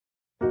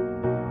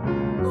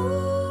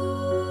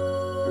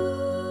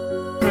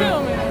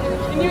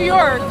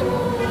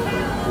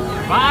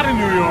Waar in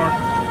New York?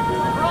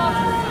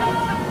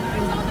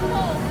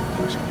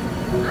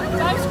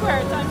 Times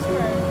Square, Times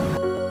Square.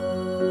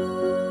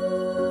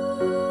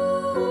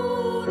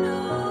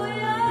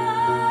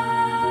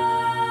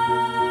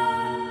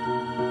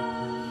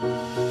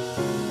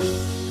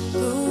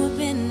 Grew up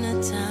in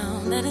a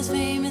town that is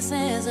famous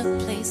as a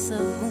place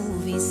of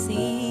movie scenes.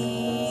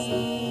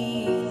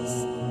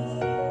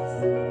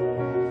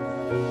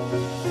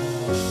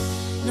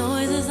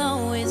 Noise is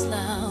always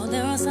loud,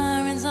 there are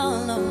sirens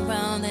all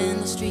around, and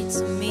the streets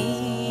are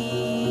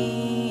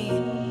mean.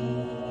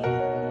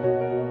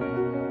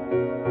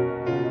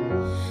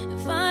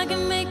 If I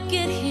can make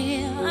it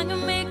here, I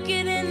can make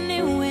it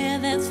anywhere,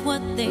 that's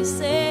what they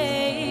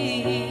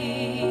say.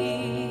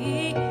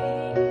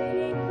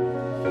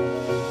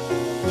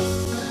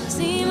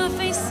 See my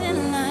face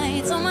in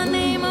lights, on my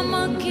name a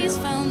monkey's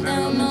found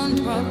down on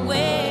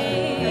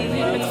Broadway.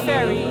 Met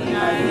ferry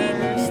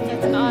naar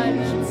Staten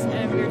Island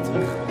en weer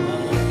terug.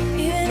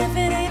 Even if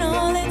it ain't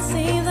all it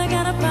seems, I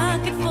got a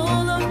pocket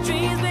full of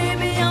dreams,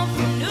 baby, I'm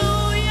from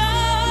New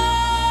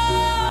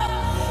York.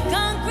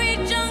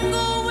 Concrete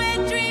jungle where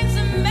dreams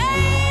are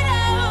made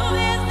of.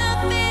 There's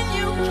nothing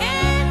you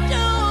can't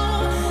do.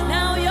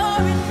 Now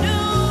you're in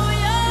New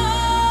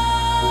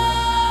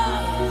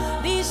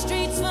York. These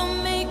streets will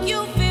make you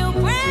feel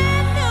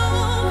brand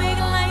new. Big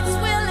lights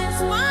will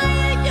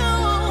inspire you.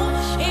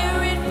 Hear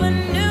it for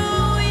New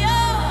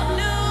York,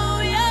 New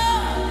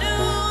York,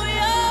 New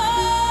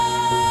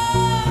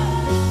York.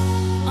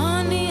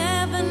 On the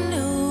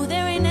avenue,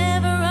 there ain't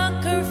never a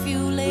curfew.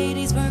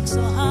 Ladies work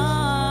so hard.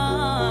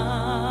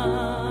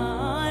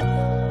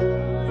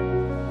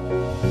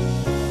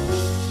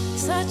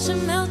 Such a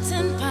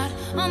melting pot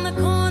on the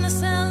corner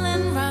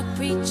selling rock.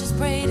 Preachers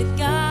pray to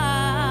God.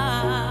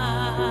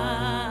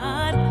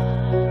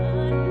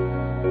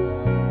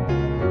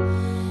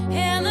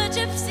 And the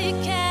gypsy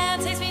cab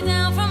takes me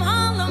down from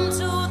Harlem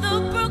to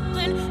the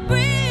Brooklyn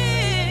Bridge.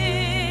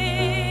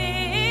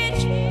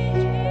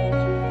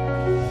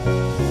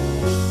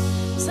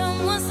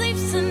 Someone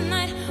sleeps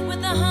tonight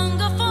with a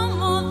hunger for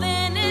more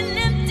than an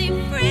empty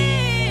fridge.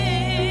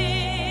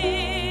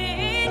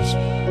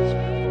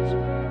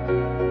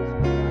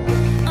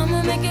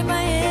 I'ma make it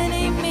by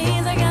any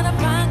means. I got a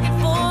pocket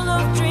full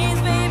of dreams,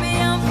 baby,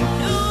 I'm from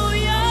New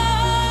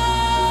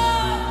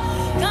York.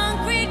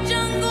 Concrete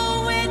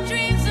jungle where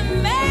dreams are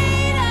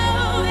made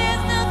of.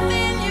 There's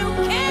nothing you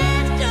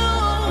can't do.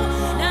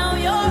 Now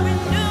you're in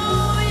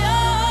New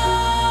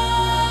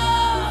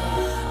York.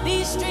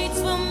 These streets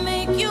will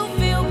make you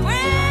feel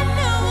brand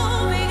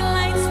new. Big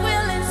lights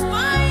will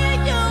inspire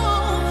you.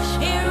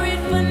 Hear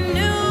it for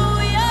New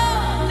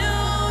York,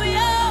 New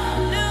York,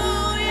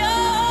 New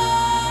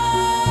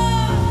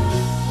York.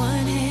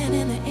 One hand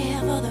in the air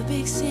for the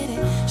big city.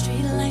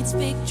 Street lights,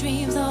 big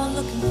dreams, all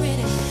looking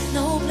pretty.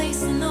 No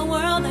place in the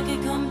world that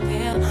can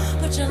compare.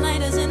 Put your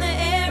lighters in the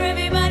air,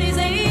 everybody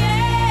say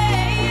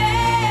yeah,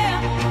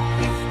 yeah,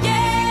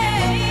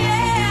 yeah,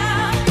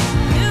 yeah.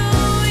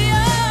 New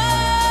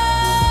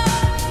York,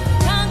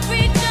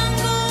 concrete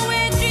jungle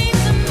where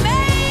dreams are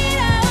made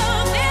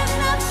of. There's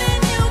nothing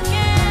you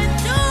can't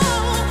do.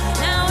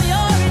 Now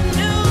you're in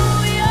New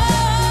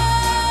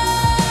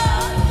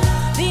York.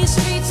 These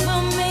streets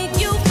will make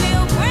you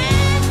feel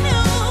brand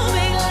new.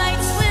 Big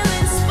lights will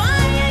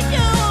inspire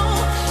you.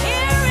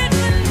 Hear it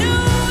for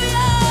New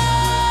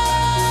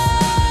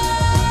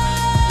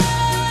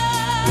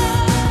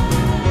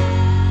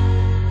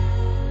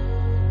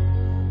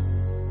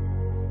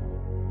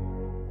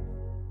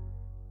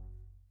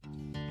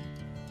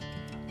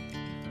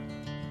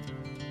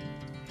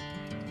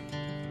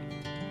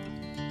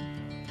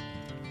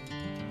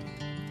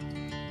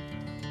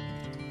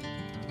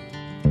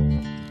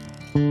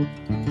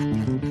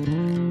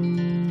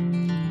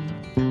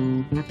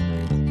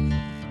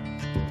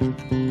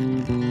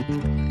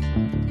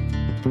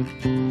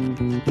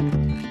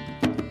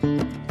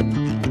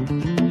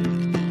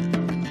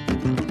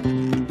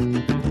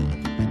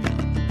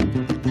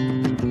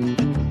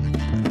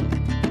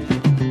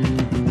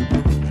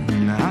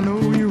I know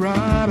you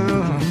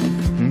rider,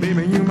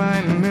 baby, you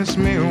might miss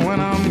me when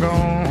I'm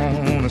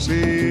gone.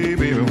 See,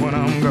 baby, when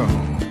I'm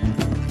gone.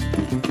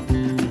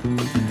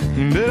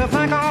 Better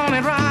think on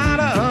it,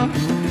 rider,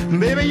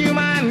 baby, you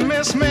might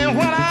miss me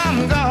when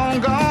I'm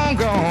gone, gone,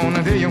 gone.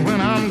 I tell you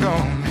when I'm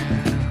gone.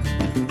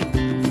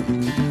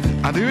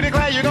 I do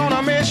declare you're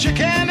gonna miss your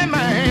candy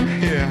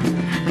man, yeah,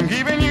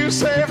 keeping you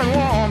safe and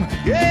warm,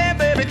 yeah,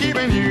 baby,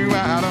 keeping you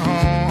out of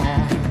harm.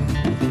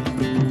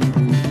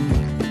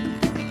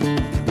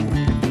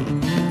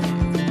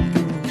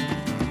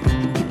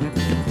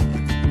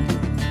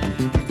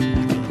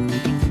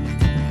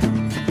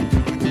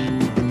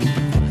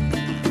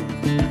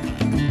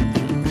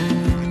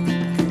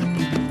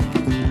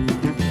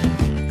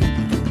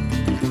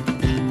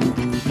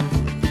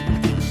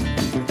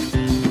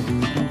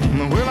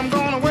 Well, I'm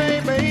going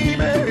away,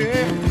 baby.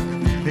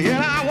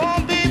 Yeah, I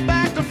won't be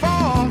back to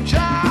fall.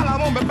 Child, I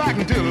won't be back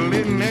until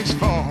late next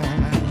fall.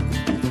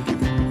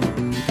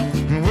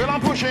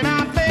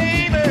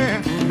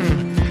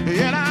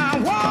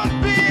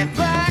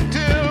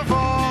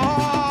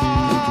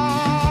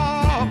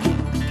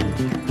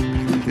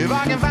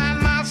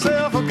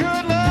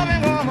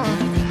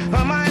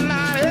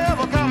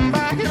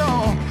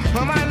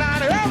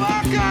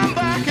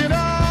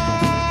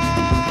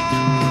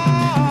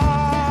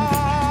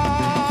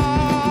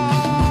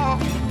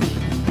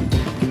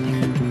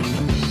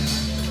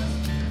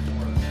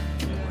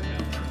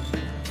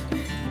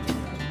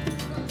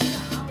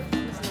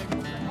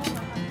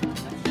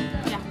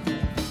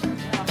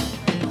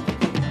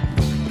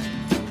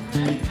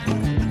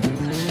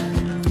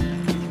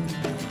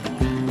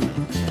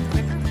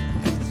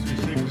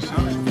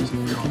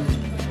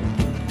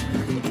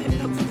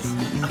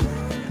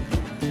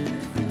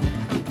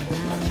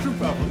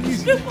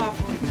 Stroop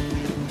waffle.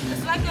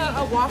 It's like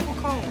a waffle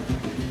cone,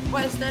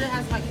 but instead it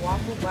has like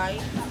waffle bite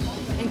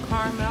and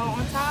caramel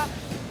on top.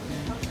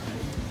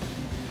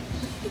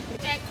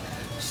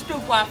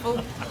 Stroop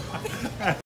waffle.